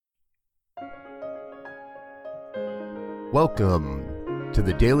Welcome to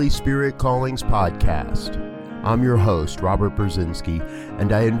the Daily Spirit Callings podcast. I'm your host, Robert Brzezinski,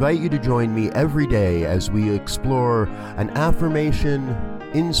 and I invite you to join me every day as we explore an affirmation,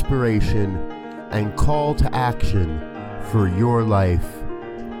 inspiration, and call to action for your life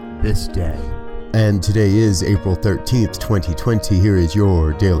this day. And today is April 13th, 2020. Here is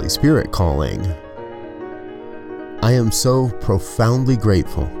your Daily Spirit Calling. I am so profoundly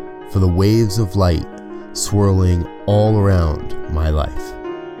grateful for the waves of light swirling all around my life.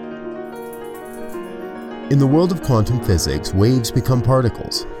 In the world of quantum physics, waves become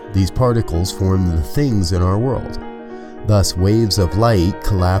particles. These particles form the things in our world. Thus, waves of light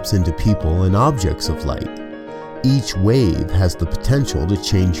collapse into people and objects of light. Each wave has the potential to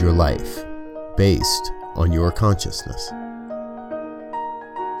change your life, based on your consciousness.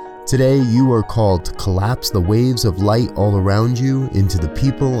 Today, you are called to collapse the waves of light all around you into the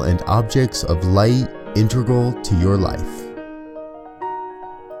people and objects of light integral to your life.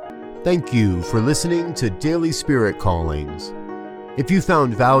 Thank you for listening to Daily Spirit Callings. If you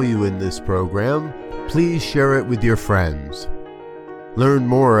found value in this program, please share it with your friends. Learn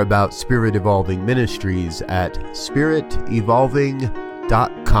more about Spirit Evolving Ministries at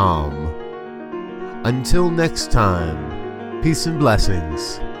spiritevolving.com. Until next time, peace and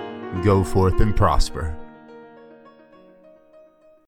blessings. Go forth and prosper.